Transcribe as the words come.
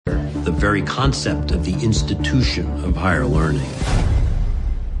the very concept of the institution of higher learning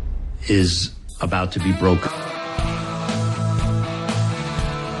is about to be broken.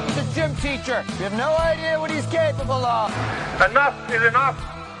 He's a gym teacher. You have no idea what he's capable of. Enough is enough.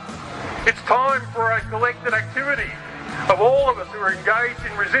 It's time for a collected activity of all of us who are engaged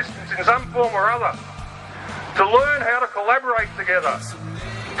in resistance in some form or other to learn how to collaborate together,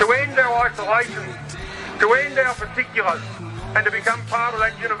 to end our isolation, to end our particulars, and to become part of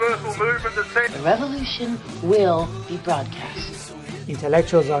that universal movement that says the revolution will be broadcast.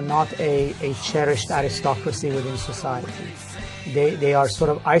 Intellectuals are not a cherished aristocracy within society. They are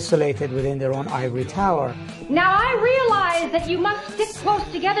sort of isolated within their own ivory tower. Now I realize that you must stick close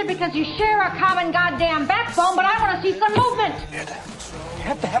together because you share a common goddamn backbone, but I want to see some movement. You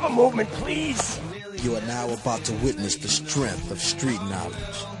have to have a movement, please. You are now about to witness the strength of street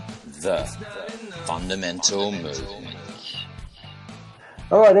knowledge. The Fundamental Movement.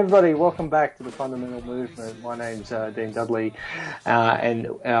 All right, everybody, welcome back to the Fundamental Movement. My name's Dean Dudley, and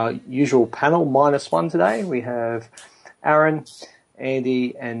our usual panel, -1 today. We have Aaron,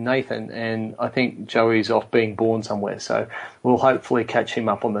 Andy, and Nathan, and I think Joey's off being born somewhere, so we'll hopefully catch him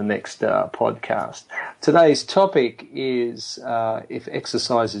up on the next podcast. Today's topic is if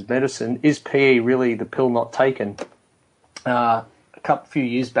exercise is medicine, is PE really the pill not taken? A few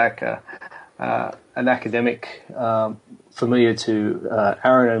years back, an academic familiar to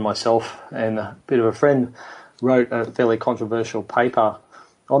Aaron and myself and a bit of a friend wrote a fairly controversial paper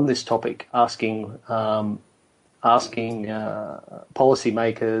on this topic asking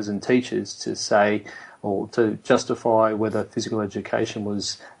policymakers and teachers to say or to justify whether physical education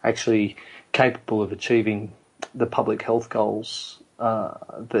was actually capable of achieving the public health goals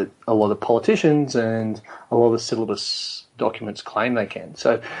that a lot of politicians and a lot of syllabus documents claim they can.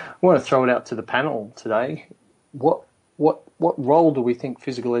 So I want to throw it out to the panel today. What role do we think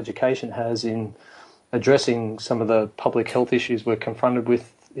physical education has in addressing some of the public health issues we're confronted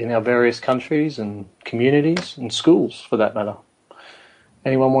with in our various countries and communities and schools, for that matter?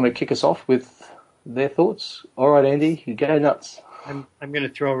 Anyone want to kick us off with their thoughts? All right, Andy, you go nuts. I'm going to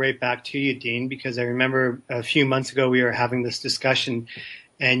throw right back to you, Dean, because I remember a few months ago we were having this discussion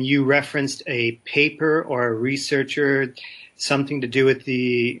and you referenced a paper or a researcher, something to do with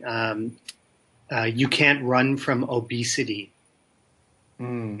the you can't run from obesity.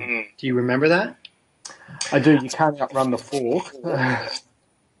 Do you remember that? I do. You can't outrun the fork.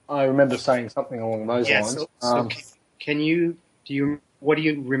 I remember saying something along those lines. So what do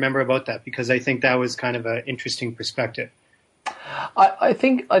you remember about that? Because I think that was kind of an interesting perspective. I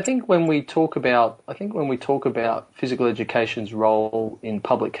think when we talk about physical education's role in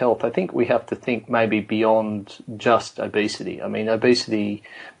public health, I think we have to think maybe beyond just obesity. I mean, obesity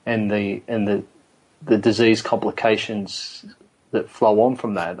and the disease complications that flow on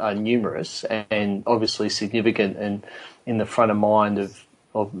from that are numerous and obviously significant and in the front of mind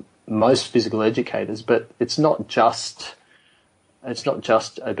of most physical educators. But it's not just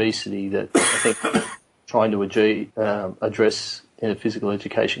obesity that I think we're trying to address in a physical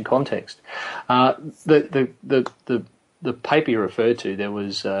education context. The paper you referred to,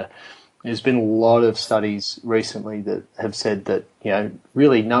 there's been a lot of studies recently that have said that,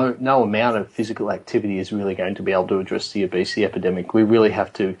 really no amount of physical activity is really going to be able to address the obesity epidemic. We really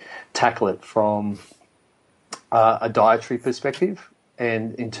have to tackle it from a dietary perspective.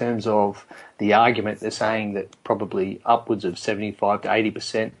 And in terms of the argument, they're saying that probably upwards of 75 to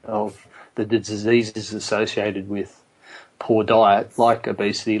 80% of the diseases associated with poor diet, like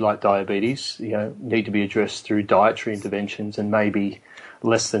obesity, like diabetes, need to be addressed through dietary interventions, and maybe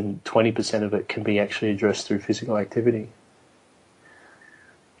less than 20% of it can be actually addressed through physical activity.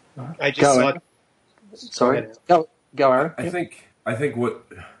 Sorry. Go, Aaron. I think what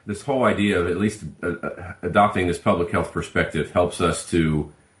this whole idea of at least adopting this public health perspective helps us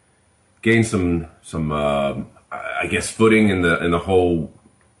to gain some I guess footing in the whole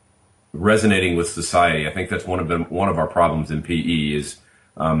resonating with society. I think that's one of our problems in PE is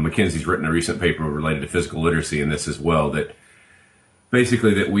McKinsey's written a recent paper related to physical literacy in this as well, that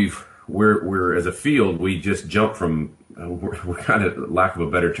basically that we're as a field, we just jump from we're kind of, lack of a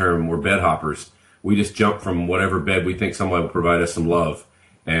better term, we're bed hoppers. We just jump from whatever bed we think someone will provide us some love.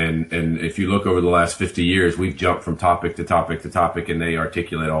 And if you look over the last 50 years, we've jumped from topic to topic to topic, and they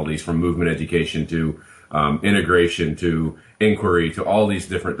articulate all these from movement education to integration to inquiry to all these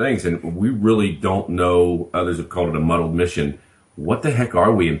different things. And we really don't know, others have called it a muddled mission. What the heck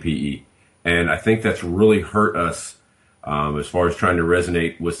are we in PE? And I think that's really hurt us as far as trying to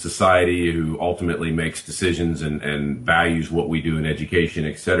resonate with society, who ultimately makes decisions and values what we do in education,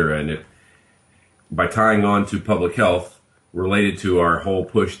 et cetera. And by tying on to public health, related to our whole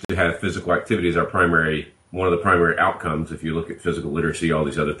push to have physical activity as one of the primary outcomes. If you look at physical literacy, all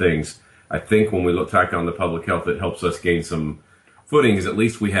these other things, I think when we look back on the public health, it helps us gain some footing. Is at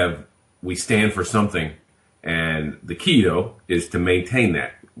least we stand for something, and the key though is to maintain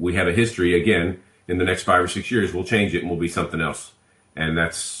that. We have a history. Again, in the next 5 or 6 years, we'll change it and we'll be something else, and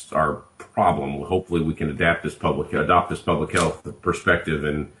that's our problem. Hopefully, we can adopt this public health perspective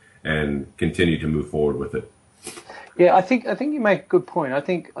and continue to move forward with it. Yeah, I think you make a good point. I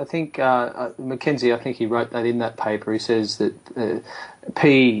think Mackenzie, I think he wrote that in that paper. He says that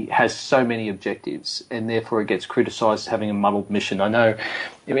PE has so many objectives, and therefore it gets criticised as having a muddled mission. I know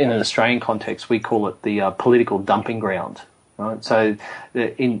in an Australian context we call it the political dumping ground. Right? So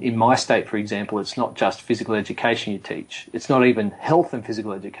in my state, for example, it's not just physical education you teach. It's not even health and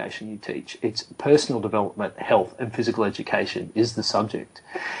physical education you teach. It's personal development, health and physical education is the subject.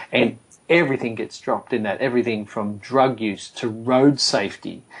 And everything gets dropped in that. Everything from drug use to road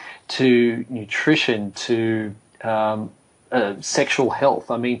safety to nutrition to sexual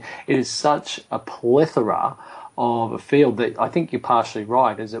health. I mean, it is such a plethora of a field that I think you're partially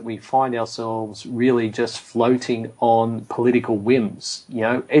right, is that we find ourselves really just floating on political whims. You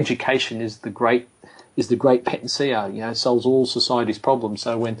know, education is the great panacea, solves all society's problems.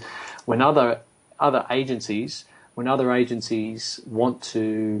 So when other agencies want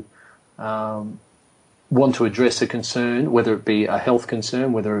to address a concern, whether it be a health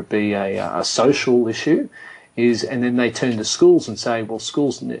concern, whether it be a social issue, and then they turn to schools and say, well,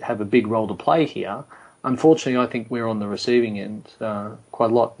 schools have a big role to play here. Unfortunately, I think we're on the receiving end quite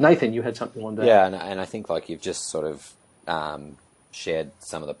a lot. Nathan, you had something on that. Yeah, and I think like you've just sort of shared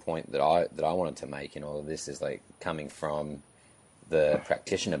some of the point that I wanted to make in all of this is like coming from the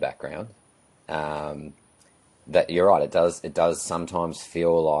practitioner background. That you're right. It does sometimes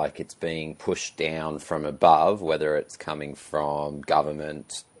feel like it's being pushed down from above, whether it's coming from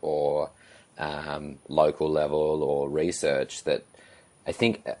government or local level or research. That I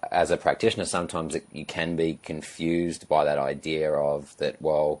think as a practitioner, sometimes you can be confused by that idea of that.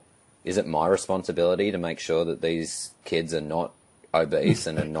 Well, is it my responsibility to make sure that these kids are not obese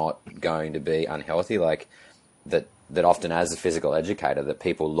and are not going to be unhealthy? Like that often as a physical educator, that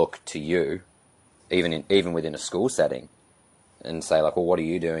people look to you. Even within a school setting, and say like, well, what are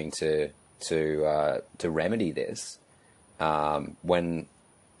you doing to remedy this? When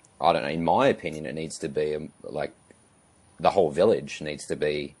I don't know, in my opinion, it needs to be like the whole village needs to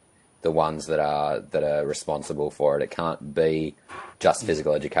be the ones that are responsible for it. It can't be just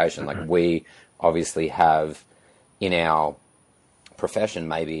physical education. Like we obviously have in our profession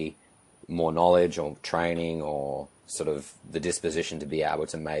maybe more knowledge or training or sort of the disposition to be able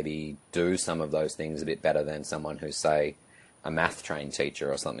to maybe do some of those things a bit better than someone who's, say, a math trained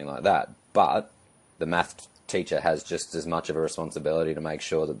teacher or something like that. But the math teacher has just as much of a responsibility to make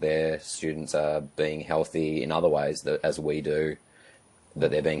sure that their students are being healthy in other ways as we do,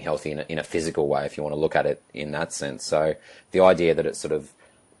 that they're being healthy in a physical way, if you want to look at it in that sense. So the idea that it's sort of,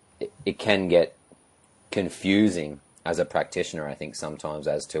 it can get confusing as a practitioner, I think, sometimes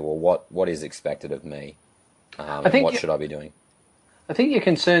as to, well, what is expected of me? What should I be doing? I think your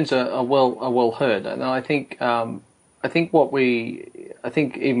concerns are well heard, and I think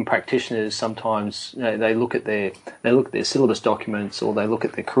even practitioners sometimes they look at their syllabus documents or they look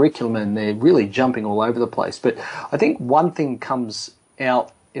at their curriculum and they're really jumping all over the place. But I think one thing comes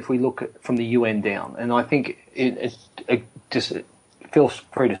out if we look at from the UN down, and I think it just feel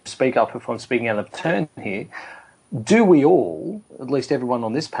free to speak up if I'm speaking out of turn here. Do we all, at least everyone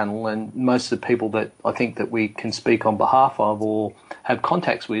on this panel and most of the people that I think that we can speak on behalf of or have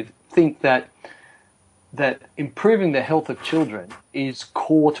contacts with, think that improving the health of children is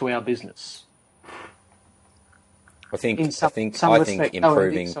core to our business? I think improving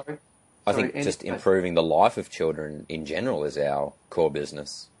the life of children in general is our core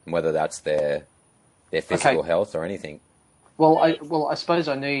business, whether that's their physical health or anything. Well, I suppose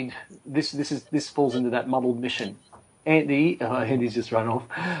I need this. This falls into that muddled mission. Andy's just run off,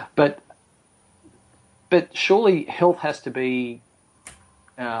 but surely health has to be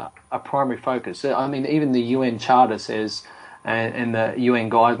a primary focus. I mean, even the UN Charter says, and the UN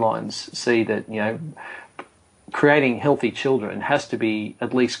guidelines see that creating healthy children has to be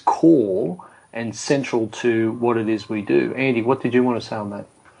at least core and central to what it is we do. Andy, what did you want to say on that?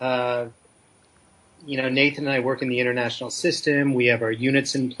 Nathan and I work in the international system. We have our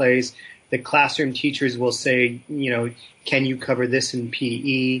units in place. The classroom teachers will say, can you cover this in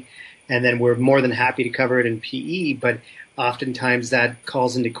PE? And then we're more than happy to cover it in PE, but oftentimes that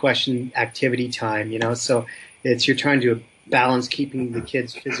calls into question activity time, so you're trying to balance keeping the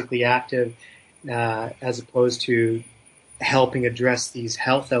kids physically active as opposed to helping address these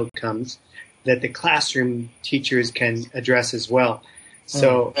health outcomes that the classroom teachers can address as well.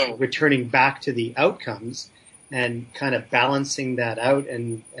 So returning back to the outcomes and kind of balancing that out.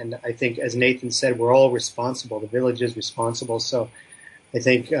 And I think, as Nathan said, we're all responsible. The village is responsible. So I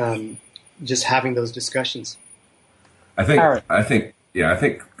think just having those discussions. I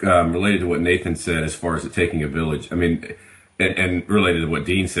think related to what Nathan said, as far as it taking a village, I mean, and related to what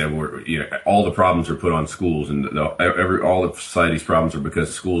Dean said, where all the problems are put on schools, and all of society's problems are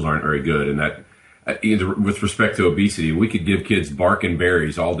because schools aren't very good. And that, with respect to obesity, we could give kids bark and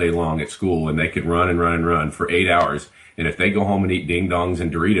berries all day long at school, and they could run and run and run for 8 hours. And if they go home and eat ding dongs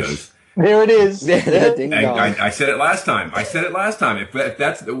and Doritos, there it is. I said it last time. If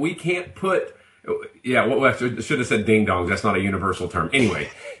that's we can't put. Yeah, I should have said ding dongs. That's not a universal term. Anyway,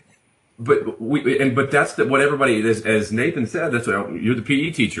 but that's what everybody, as Nathan said, that's you're the PE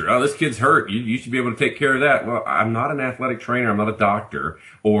teacher. Oh, this kid's hurt. You should be able to take care of that. Well, I'm not an athletic trainer. I'm not a doctor.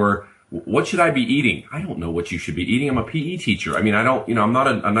 Or what should I be eating? I don't know what you should be eating. I'm a PE teacher. I mean, I'm not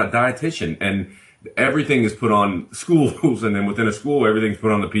a dietitian, and everything is put on schools, and then within a school, everything's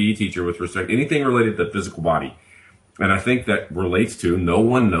put on the PE teacher with respect anything related to the physical body. And I think that relates to no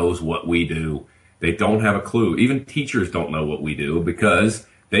one knows what we do. They don't have a clue. Even teachers don't know what we do because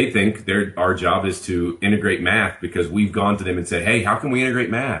they think our job is to integrate math because we've gone to them and said, hey, how can we integrate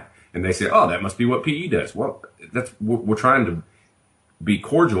math? And they say, oh, that must be what PE does. Well, we're trying to be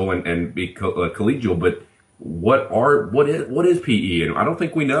cordial and be collegial, but what is PE? And I don't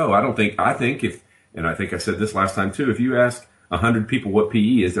think we know. I think I said this last time too, if you ask 100 people what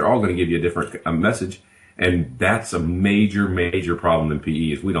PE is, they're all going to give you a different message. And that's a major, major problem in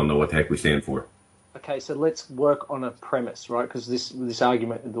PE is we don't know what the heck we stand for. Okay, so let's work on a premise, right? Because this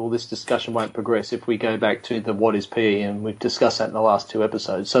argument or this discussion won't progress if we go back to the what is PE, and we've discussed that in the last 2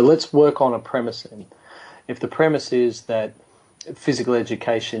 episodes. So let's work on a premise then. If the premise is that physical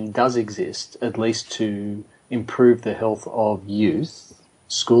education does exist, at least to improve the health of youth,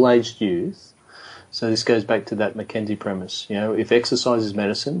 school-aged youth, so this goes back to that McKenzie premise. If exercise is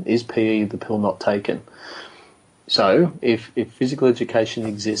medicine, is PE the pill not taken? So if physical education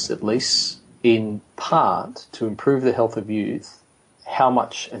exists at least in part to improve the health of youth, how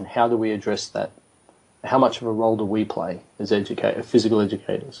much and how do we address that? How much of a role do we play as physical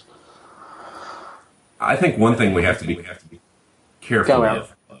educators? I think one thing we have to be careful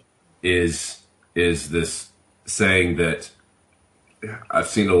of is this saying that I've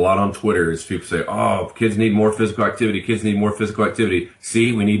seen a lot on Twitter is people say, oh, kids need more physical activity. Kids need more physical activity.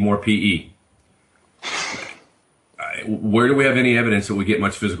 See, we need more PE. Where do we have any evidence that we get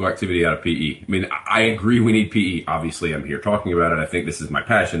much physical activity out of PE? I mean, I agree we need PE. Obviously, I'm here talking about it. I think this is my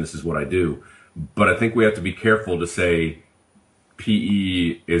passion. This is what I do. But I think we have to be careful to say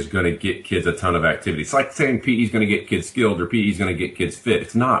PE is going to get kids a ton of activity. It's like saying PE is going to get kids skilled or PE is going to get kids fit.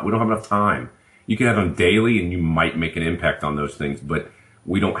 It's not. We don't have enough time. You can have them daily and you might make an impact on those things, but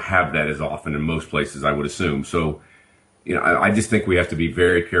we don't have that as often in most places, I would assume. So, I just think we have to be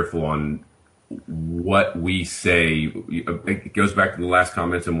very careful on what we say. It goes back to the last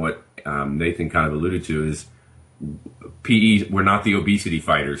comments and what Nathan kind of alluded to is PE, we're not the obesity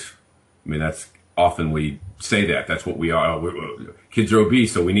fighters. I mean, that's often we say that. That's what we are. Kids are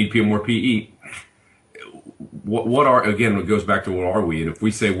obese, so we need more PE. Again, it goes back to what are we? And if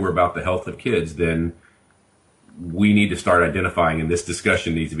we say we're about the health of kids, then we need to start identifying, and this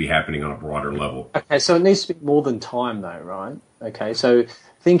discussion needs to be happening on a broader level. Okay, so it needs to be more than time, though, right? Okay, so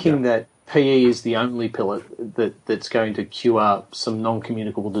thinking that PE is the only pill that's going to cure some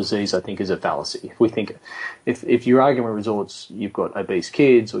non-communicable disease, I think, is a fallacy. If we think, if your argument resorts, you've got obese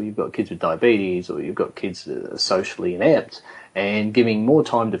kids, or you've got kids with diabetes, or you've got kids that are socially inept, and giving more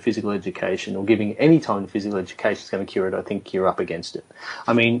time to physical education or giving any time to physical education is going to cure it, I think you're up against it.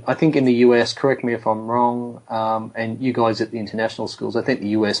 I mean, I think in the US, correct me if I'm wrong, and you guys at the international schools, I think the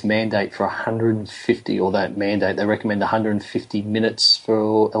US mandate for 150, or that mandate, they recommend 150 minutes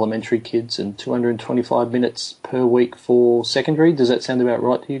for elementary kids and 225 minutes per week for secondary. Does that sound about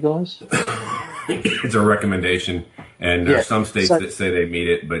right to you guys? It's a recommendation, and there are some states that say they meet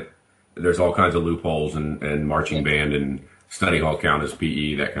it, but there's all kinds of loopholes and marching band and study hall count as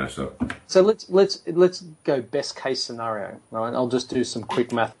PE, that kind of stuff. So let's go best case scenario, right? I'll just do some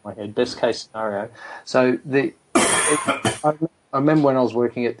quick math in my head. Best case scenario. So I remember when I was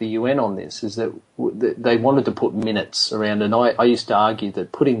working at the UN on this, is that they wanted to put minutes around, and I used to argue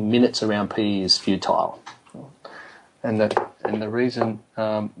that putting minutes around PE is futile. And the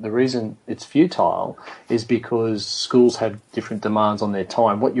reason it's futile is because schools have different demands on their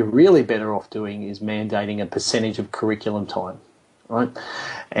time. What you're really better off doing is mandating a percentage of curriculum time. right?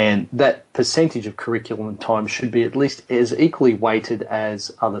 And that percentage of curriculum time should be at least as equally weighted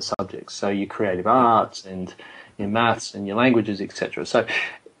as other subjects. So your creative arts and your maths and your languages, etc. So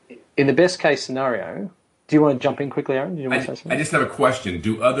in the best case scenario, do you want to jump in quickly, Aaron? Do you want to say something? I just have a question.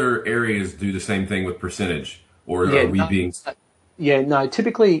 Do other areas do the same thing with percentage? Or are we being... Yeah, no,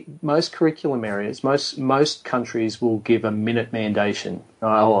 typically most curriculum areas, most countries will give a minute mandation,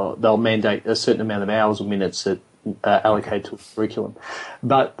 or they'll mandate a certain amount of hours or minutes that allocate to a curriculum.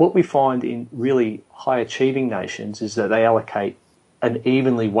 But what we find in really high achieving nations is that they allocate an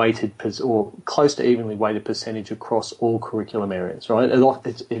evenly weighted or close to evenly weighted percentage across all curriculum areas, right?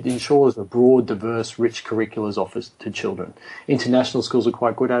 It ensures a broad, diverse, rich curricula is offered to children. International schools are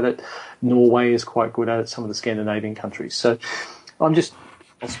quite good at it. Norway is quite good at it, some of the Scandinavian countries. So I'll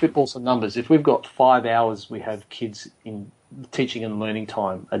spitball some numbers. If we've got 5 hours, we have kids in teaching and learning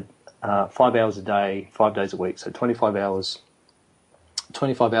time, 5 hours a day, 5 days a week, so 25 hours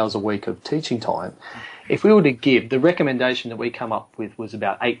a week of teaching time. If we were to give, the recommendation that we come up with was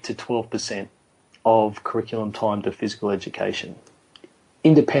about 8 to 12% of curriculum time to physical education,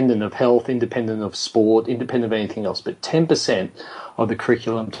 independent of health, independent of sport, independent of anything else, but 10% of the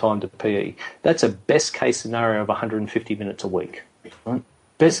curriculum time to PE. That's a best case scenario of 150 minutes a week. Right?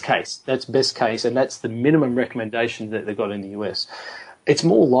 Best case, that's best case, and that's the minimum recommendation that they've got in the US. It's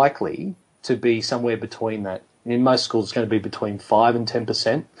more likely to be somewhere between that. In most schools, it's going to be between 5 and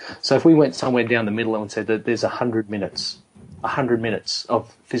 10%. So if we went somewhere down the middle and said that there's 100 minutes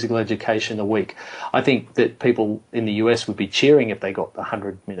of physical education a week, I think that people in the US would be cheering if they got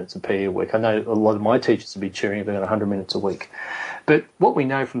 100 minutes of PE a week. I know a lot of my teachers would be cheering if they got 100 minutes a week. But what we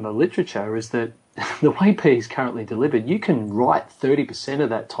know from the literature is that the way PE is currently delivered, you can write 30% of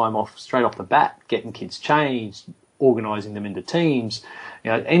that time off straight off the bat, getting kids changed, organising them into teams,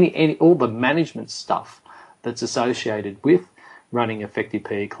 all the management stuff that's associated with running effective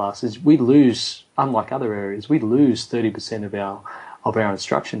PE classes. We lose, unlike other areas, we lose 30% of our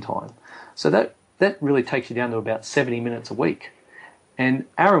instruction time. So that really takes you down to about 70 minutes a week. And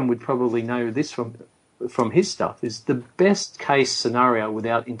Aaron would probably know this from his stuff, is the best case scenario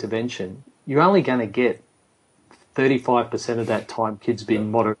without intervention, you're only going to get 35% of that time kids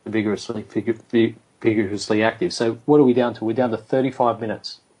being moderate to vigorously active. So what are we down to? We're down to 35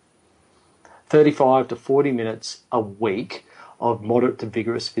 minutes. 35 to 40 minutes a week of moderate to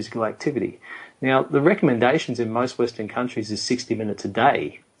vigorous physical activity. Now, the recommendations in most Western countries is 60 minutes a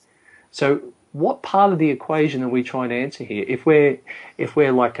day. So what part of the equation are we trying to answer here? If we're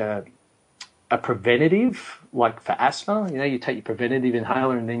like a preventative, like for asthma, you take your preventative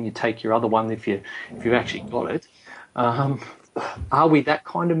inhaler and then you take your other one if you've actually got it. Are we that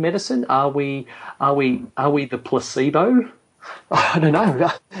kind of medicine? Are we the placebo? I don't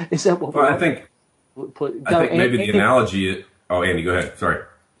know. Is that what? Well, I think maybe the analogy. Oh, Andy, go ahead. Sorry.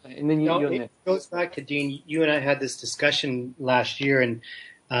 And then it goes back to Dean. You and I had this discussion last year, and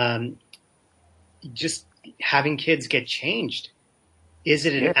just having kids get changed. Is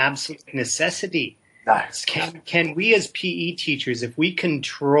it an absolute necessity? No. Can we as PE teachers, if we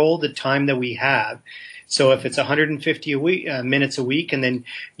control the time that we have, so if it's 150 minutes a week, and then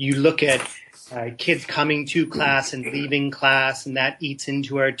you look at kids coming to class and leaving class, and that eats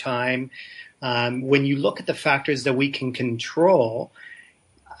into our time. When you look at the factors that we can control,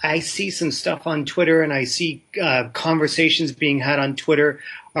 I see some stuff on Twitter, and I see conversations being had on Twitter.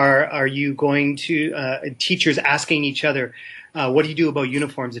 Are you going to teachers asking each other, what do you do about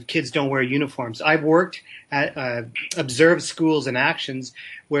uniforms if kids don't wear uniforms? I've worked at observed schools and actions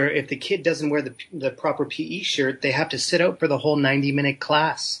where if the kid doesn't wear the proper PE shirt, they have to sit out for the whole 90-minute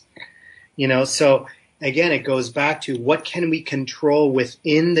class. So again, it goes back to what can we control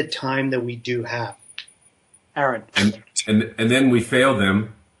within the time that we do have. Aaron. And then we fail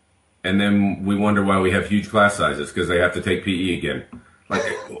them, and then we wonder why we have huge class sizes because they have to take PE again.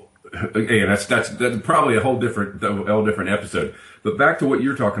 Again, that's probably a whole different episode. But back to what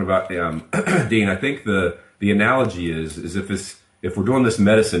you're talking about, Dean. I think the analogy is if we're doing this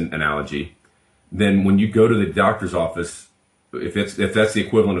medicine analogy, then when you go to the doctor's office, if that's the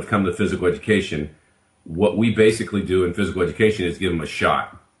equivalent of come to physical education, what we basically do in physical education is give them a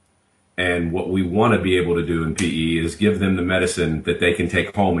shot. And what we want to be able to do in PE is give them the medicine that they can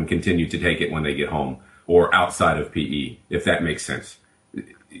take home and continue to take it when they get home or outside of PE, if that makes sense.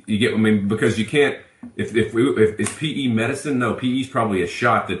 You get, because you can't, if it's PE medicine, no, PE is probably a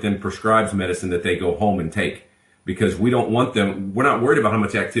shot that then prescribes medicine that they go home and take, because we don't want them, we're not worried about how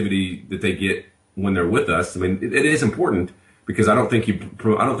much activity that they get when they're with us. It is important, because I don't think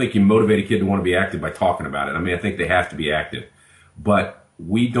you motivate a kid to want to be active by talking about it. I think they have to be active, but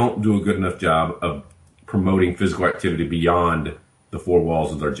we don't do a good enough job of promoting physical activity beyond the four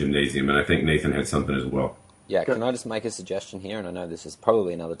walls of our gymnasium. And I think Nathan had something as well. Yeah, can I just make a suggestion here? And I know this is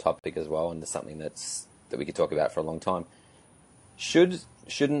probably another topic as well, and it's something that we could talk about for a long time. Shouldn't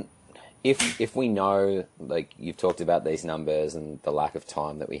if we know, like you've talked about these numbers and the lack of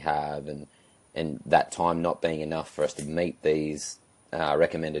time that we have, and that time not being enough for us to meet these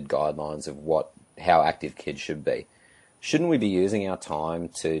recommended guidelines of how active kids should be, shouldn't we be using our time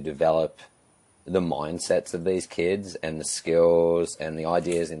to develop the mindsets of these kids and the skills and the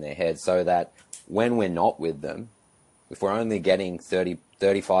ideas in their heads, so that when we're not with them, if we're only getting 30,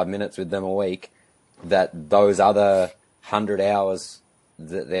 35 minutes with them a week, that those other 100 hours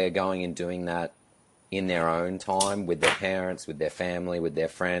that they're going and doing that in their own time with their parents, with their family, with their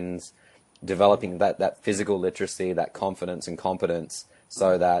friends, developing that physical literacy, that confidence and competence,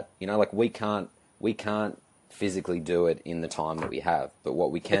 so that, like we can't physically do it in the time that we have, but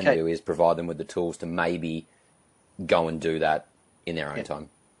what we can do is provide them with the tools to maybe go and do that in their own time.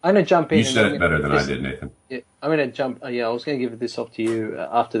 I'm going to jump in. You said it better than I did, Nathan. Yeah, I'm going to jump. I was going to give this off to you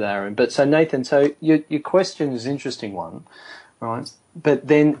after that, Aaron. But so, Nathan, your question is an interesting one, right? But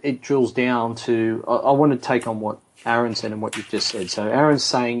then it drills down to, I want to take on what Aaron said and what you've just said. So Aaron's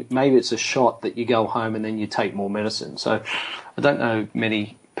saying maybe it's a shot that you go home and then you take more medicine. So I don't know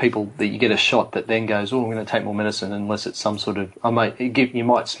many people that you get a shot that then goes, I'm going to take more medicine, unless it's some sort of, you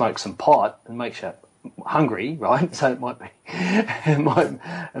might smoke some pot and makes you hungry, right? So it might be, it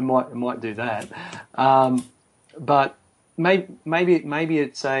might do that. But maybe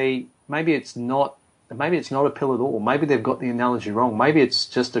it's not a pill at all. Maybe they've got the analogy wrong. Maybe it's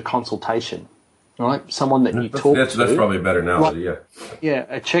just a consultation, right? Someone that you talk to. That's probably a better analogy, yeah. Yeah,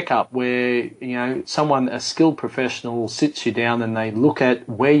 a checkup where, a skilled professional sits you down and they look at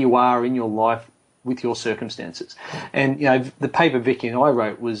where you are in your life with your circumstances. And, the paper Vicky and I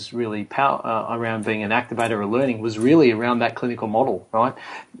wrote was really around being an activator of learning, was really around that clinical model, right?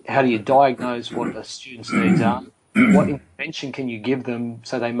 How do you diagnose what a student's needs are? What intervention can you give them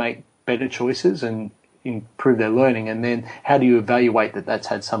so they make better choices and improve their learning? And then how do you evaluate that that's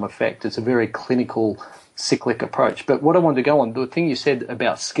had some effect? It's a very clinical, cyclic approach. But what I wanted to go on, the thing you said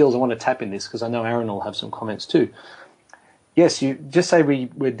about skills, I want to tap in this because I know Aaron will have some comments too. Yes, you just say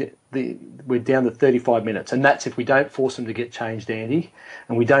we're down to 35 minutes, and that's if we don't force them to get changed, Andy,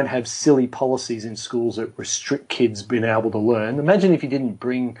 and we don't have silly policies in schools that restrict kids being able to learn. Imagine if you didn't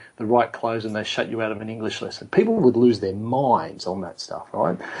bring the right clothes and they shut you out of an English lesson. People would lose their minds on that stuff,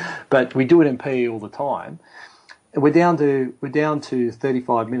 right? But we do it in PE all the time. We're down to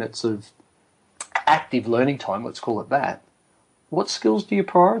 35 minutes of active learning time, let's call it that. What skills do you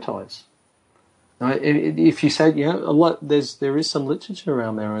prioritise? If you say, there is some literature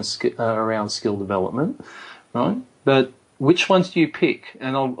around there around skill development, right? But which ones do you pick?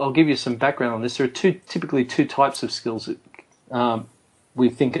 And I'll give you some background on this. There are typically two types of skills that we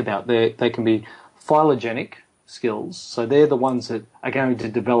think about. They can be phylogenetic skills, so they're the ones that are going to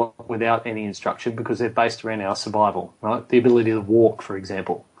develop without any instruction because they're based around our survival, right? The ability to walk, for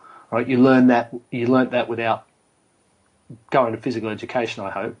example, right? You learned that without going to physical education,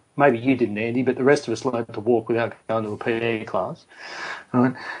 I hope. Maybe you didn't, Andy, but the rest of us learned to walk without going to a PE class.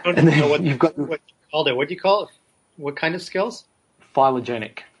 Right? And then you've got what you called it. What do you call it? What kind of skills?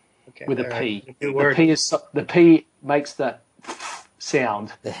 Phylogenetic, okay, with a P. Right. The P makes that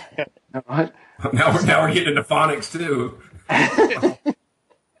sound. All right. Now we're getting into phonics too.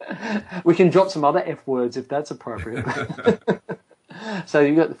 We can drop some other F words if that's appropriate. So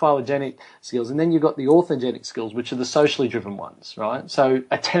you've got the phylogenetic skills, and then you've got the orthogenic skills, which are the socially driven ones, right? So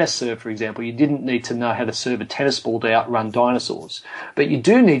a tennis serve, for example, you didn't need to know how to serve a tennis ball to outrun dinosaurs, but you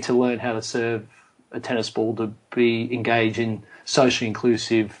do need to learn how to serve a tennis ball to be engaged in socially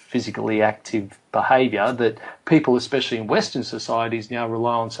inclusive, physically active behaviour that people, especially in Western societies, now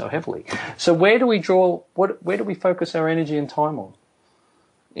rely on so heavily. So where do we focus our energy and time on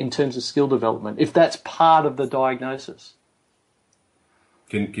in terms of skill development, if that's part of the diagnosis?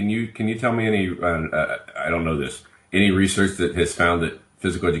 Can you tell me any? I don't know this. Any research that has found that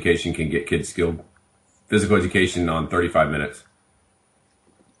physical education can get kids skilled? Physical education on 35 minutes.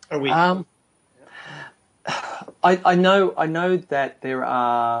 Are we? I know that there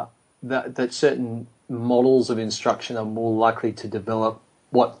are that certain models of instruction are more likely to develop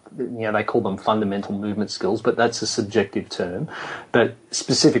what they call them fundamental movement skills, but that's a subjective term. But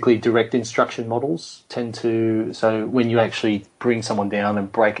specifically, direct instruction models tend to. So when you actually bring someone down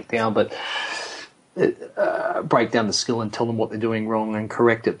and break it down, but break down the skill and tell them what they're doing wrong and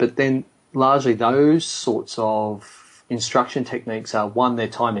correct it. But then largely those sorts of instruction techniques are, one, they're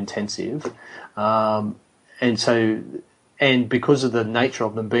time intensive, and And because of the nature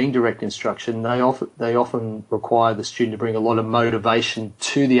of them being direct instruction, they often require the student to bring a lot of motivation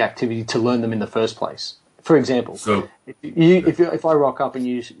to the activity to learn them in the first place. For example, if I rock up and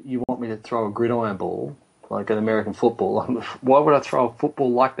you want me to throw a gridiron ball, like an American football, why would I throw a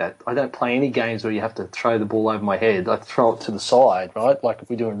football like that? I don't play any games where you have to throw the ball over my head. I throw it to the side, right? Like if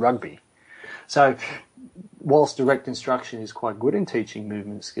we do in rugby. So whilst direct instruction is quite good in teaching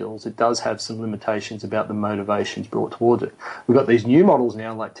movement skills, it does have some limitations about the motivations brought towards it. We've got these new models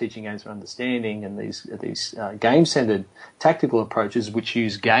now, like teaching games for understanding and these game-centered tactical approaches, which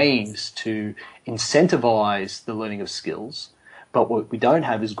use games to incentivize the learning of skills. But what we don't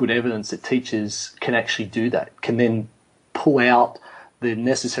have is good evidence that teachers can actually do that, can then pull out the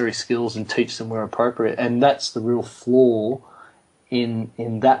necessary skills and teach them where appropriate. And that's the real flaw in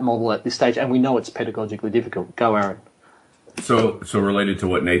that model at this stage. And we know it's pedagogically difficult. Go, Aaron. So related to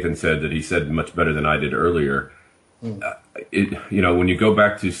what Nathan said, that he said much better than I did earlier, when you go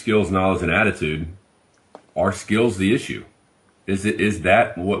back to skills, knowledge, and attitude, are skills the issue? Is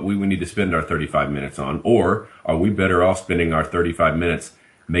that what we need to spend our 35 minutes on? Or are we better off spending our 35 minutes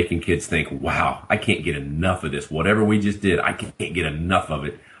making kids think, wow, I can't get enough of this. Whatever we just did, I can't get enough of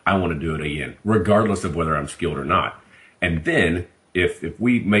it. I want to do it again, regardless of whether I'm skilled or not. And then if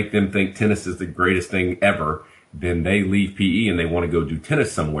we make them think tennis is the greatest thing ever, then they leave PE and they want to go do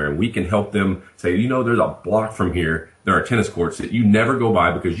tennis somewhere. And we can help them say, there's a block from here. There are tennis courts that you never go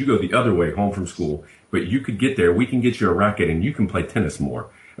by because you go the other way home from school. But you could get there. We can get you a racket and you can play tennis more.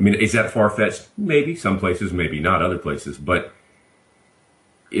 I mean, is that far-fetched? Maybe. Some places, maybe not other places. But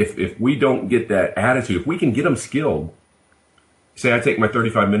if we don't get that attitude, if we can get them skilled, say I take my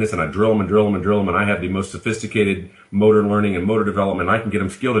 35 minutes and I drill them and drill them and drill them, and I have the most sophisticated motor learning and motor development, and I can get them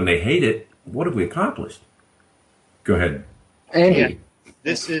skilled and they hate it, what have we accomplished? Go ahead. Andy. Yeah,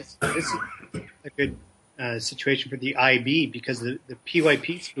 this is a good situation for the IB, because the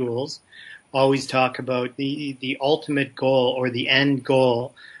PYP schools always talk about the ultimate goal or the end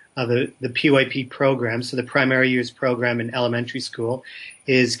goal of the PYP program, so the primary years program in elementary school,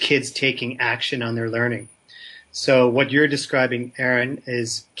 is kids taking action on their learning. So what you're describing, Aaron,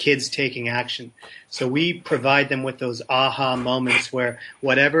 is kids taking action. So we provide them with those aha moments where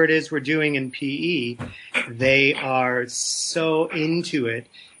whatever it is we're doing in PE, they are so into it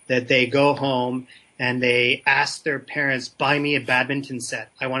that they go home and they ask their parents, buy me a badminton set.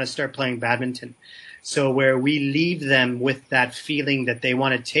 I want to start playing badminton. So where we leave them with that feeling that they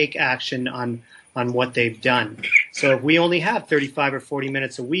want to take action on what they've done. So if we only have 35 or 40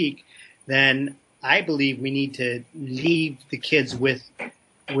 minutes a week, then I believe we need to leave the kids with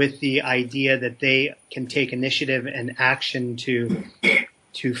the idea that they can take initiative and action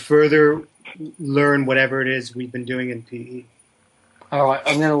to further learn whatever it is we've been doing in PE. All right,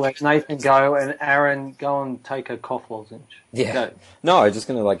 I'm going to let Nathan go, and Aaron, go and take a cough lozenge. Yeah. Go. No, I'm just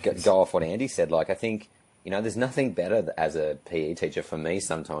going to go off what Andy said. I think, there's nothing better as a PE teacher for me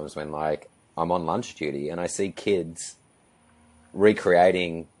sometimes when I'm on lunch duty and I see kids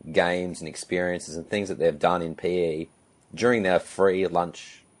recreating games and experiences and things that they've done in PE during their free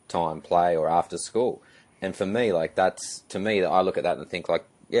lunchtime play or after school. And for me, that's, to me, I look at that and think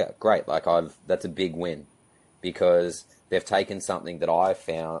yeah, great. That's a big win, because they've taken something that I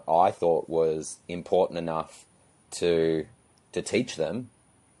thought was important enough to teach them,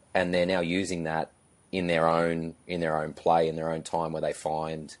 and they're now using that in their own play, in their own time, where they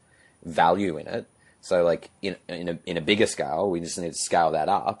find value in it. So in a bigger scale, we just need to scale that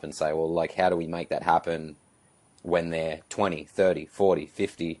up and say, well, how do we make that happen when they're 20, 30, 40,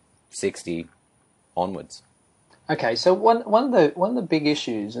 50, 60 onwards? Okay, so one of the big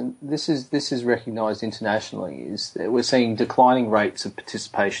issues, and this is recognised internationally, is that we're seeing declining rates of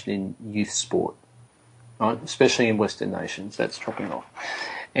participation in youth sport, right? Especially in Western nations, that's dropping off.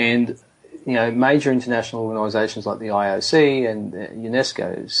 And major international organisations like the IOC and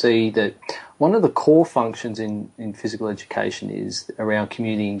UNESCO see that one of the core functions in physical education is around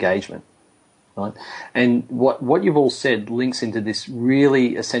community engagement. Right? And what you've all said links into this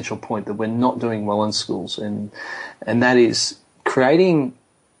really essential point that we're not doing well in schools, and that is creating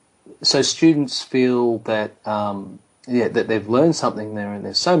so students feel that that they've learned something there, and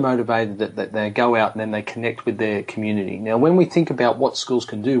they're so motivated that they go out and then they connect with their community. Now, when we think about what schools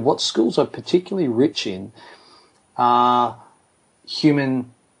can do, what schools are particularly rich in are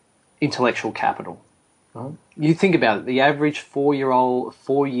human intellectual capital. Right? You think about it, the average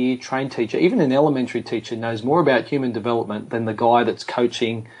 4-year trained teacher, even an elementary teacher, knows more about human development than the guy that's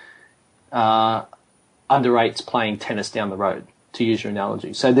coaching under-8s playing tennis down the road, to use your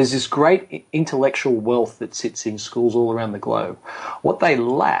analogy. So there's this great intellectual wealth that sits in schools all around the globe. What they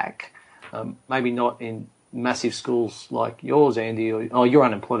lack, maybe not in massive schools like yours, Andy, or you're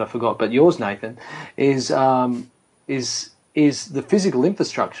unemployed, I forgot, but yours, Nathan, is the physical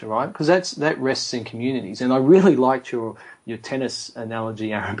infrastructure, right? Because that rests in communities. And I really liked your tennis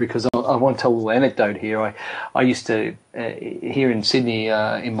analogy, Aaron, because I want to tell a little anecdote here. I used to, here in Sydney,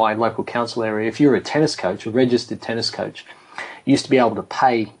 in my local council area, if you're a tennis coach, a registered tennis coach, you used to be able to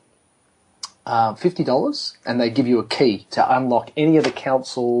pay $50 and they give you a key to unlock any of the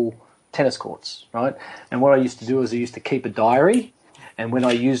council tennis courts, right? And what I used to do is I used to keep a diary, and when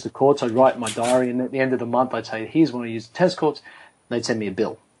I used the courts, I'd write in my diary, and at the end of the month, I'd say, here's when I used the tennis courts. They'd send me a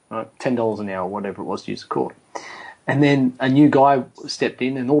bill, right? $10 an hour, whatever it was to use the court. And then a new guy stepped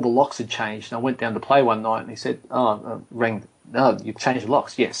in, and all the locks had changed. And I went down to play one night, and he said, you've changed the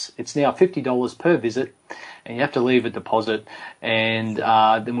locks. Yes, it's now $50 per visit, and you have to leave a deposit, and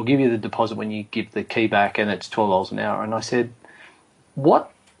then we'll give you the deposit when you give the key back, and it's $12 an hour. And I said,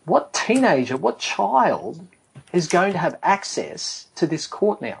 what teenager, what child is going to have access to this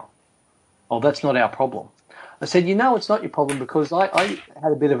court now? Oh, that's not our problem. I said, it's not your problem, because I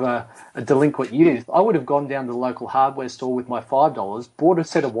had a bit of a delinquent youth. I would have gone down to the local hardware store with my $5, bought a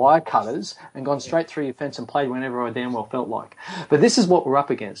set of wire cutters, and gone straight through your fence and played whenever I damn well felt like. But this is what we're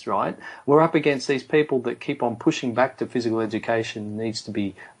up against, right? We're up against these people that keep on pushing back to physical education. It needs to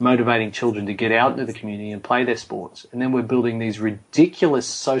be motivating children to get out into the community and play their sports. And then we're building these ridiculous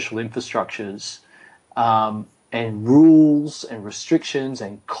social infrastructures and rules and restrictions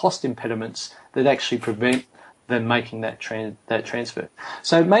and cost impediments that actually prevent them making that transfer.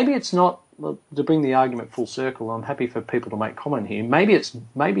 So maybe it's not, to bring the argument full circle, I'm happy for people to make comment here.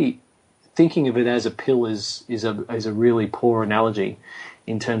 Maybe thinking of it as a pill is a really poor analogy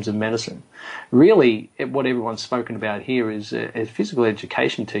in terms of medicine. Really, what everyone's spoken about here is a physical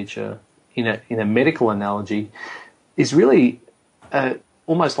education teacher in a medical analogy is really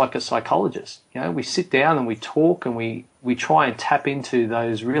almost like a psychologist. We sit down and we talk and we try and tap into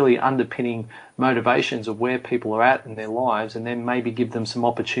those really underpinning motivations of where people are at in their lives, and then maybe give them some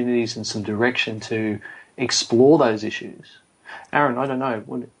opportunities and some direction to explore those issues. Aaron, I don't know.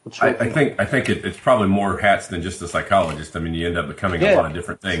 What's your opinion? I think it's probably more hats than just a psychologist. I mean, you end up becoming a lot of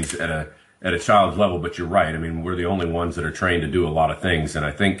different things at a child's level. But you're right. I mean, we're the only ones that are trained to do a lot of things, and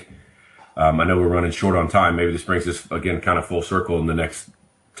I think I know we're running short on time. Maybe this brings us again kind of full circle in the next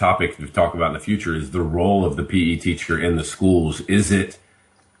topic to talk about in the future is the role of the PE teacher in the schools. Is it,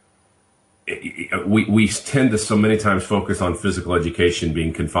 we tend to so many times focus on physical education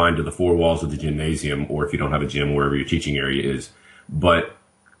being confined to the four walls of the gymnasium, or if you don't have a gym, wherever your teaching area is. But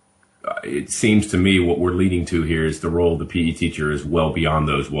it seems to me what we're leading to here is the role of the PE teacher is well beyond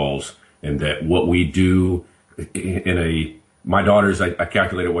those walls, and that what we do my daughters, I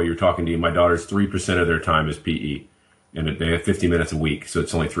calculated while you were talking to you, my daughters, 3% of their time is PE. And they have 50 minutes a week, so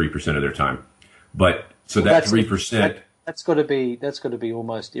it's only 3% of their time. But so that 3%, that's got to be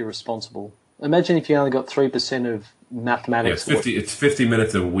almost irresponsible. Imagine if you only got 3% of mathematics. Yeah, it's 50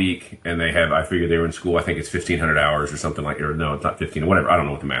 minutes a week, and they have. I figure they were in school. I think it's 1,500 hours or something like. Or no, it's not 15. Whatever. I don't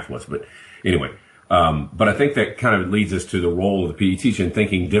know what the math was, but anyway. But I think that kind of leads us to the role of the PE teacher and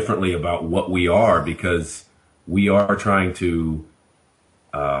thinking differently about what we are, because we are trying to.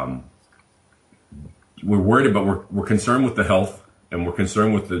 We're worried about, we're concerned with the health, and we're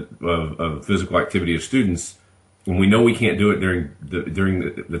concerned with the physical activity of students, and we know we can't do it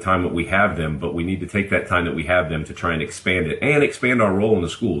during the time that we have them, but we need to take that time that we have them to try and expand it and expand our role in the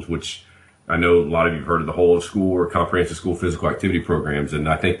schools, which I know a lot of you have heard of the whole of school or comprehensive school physical activity programs, and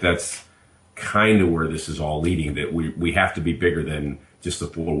I think that's kind of where this is all leading, that we have to be bigger than just the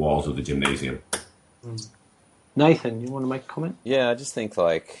four walls of the gymnasium. Nathan, you want to make a comment? Yeah, I just think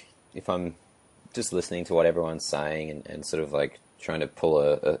if I'm just listening to what everyone's saying and sort of trying to pull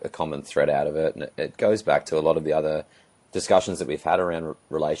a common thread out of it. And it goes back to a lot of the other discussions that we've had around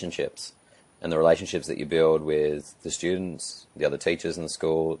relationships and the relationships that you build with the students, the other teachers in the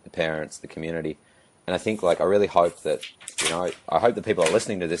school, the parents, the community. And I think I really hope that, I hope that people are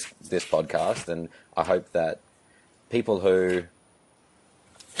listening to this podcast, and I hope that people who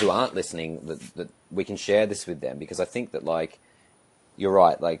aren't listening, that we can share this with them, because I think that you're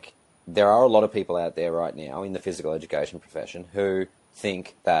right, there are a lot of people out there right now in the physical education profession who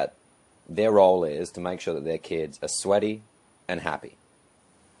think that their role is to make sure that their kids are sweaty and happy.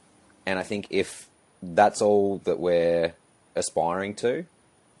 And I think if that's all that we're aspiring to,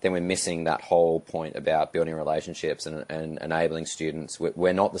 then we're missing that whole point about building relationships and enabling students.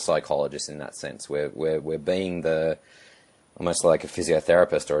 We're not the psychologists in that sense. We're being almost like a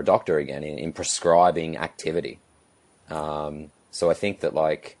physiotherapist or a doctor again in prescribing activity. So I think that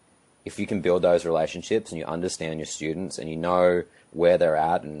if you can build those relationships and you understand your students and you know where they're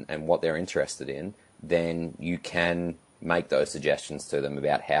at and what they're interested in, then you can make those suggestions to them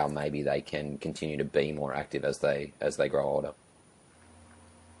about how maybe they can continue to be more active as they grow older.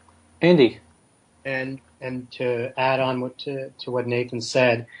 Andy? And to add on to what Nathan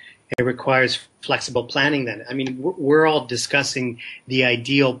said, it requires flexible planning then. I mean, we're all discussing the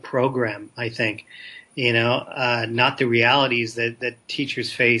ideal program, I think, not the realities that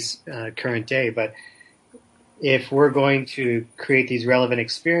teachers face current day. But if we're going to create these relevant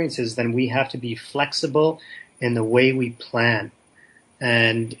experiences, then we have to be flexible in the way we plan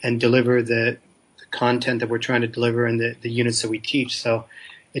and deliver the content that we're trying to deliver in the units that we teach. So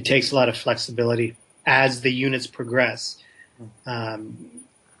it takes a lot of flexibility as the units progress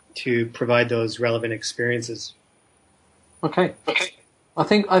to provide those relevant experiences. Okay. I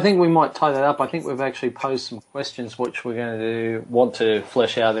think we might tie that up. I think we've actually posed some questions which we're going to want to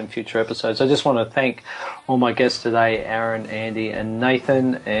flesh out in future episodes. I just want to thank all my guests today, Aaron, Andy, and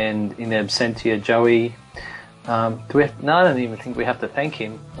Nathan, and in absentia, Joey. I don't even think we have to thank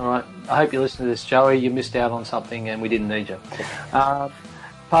him. All right. I hope you listen to this, Joey. You missed out on something, and we didn't need you.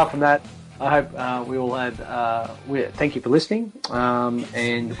 Apart from that, I hope we all had. Thank you for listening,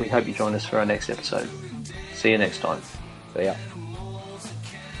 and we hope you join us for our next episode. See you next time. See ya.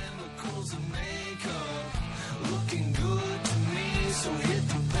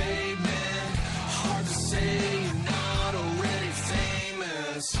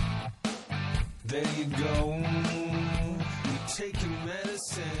 There you go. You're taking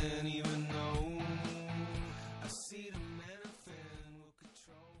medicine even though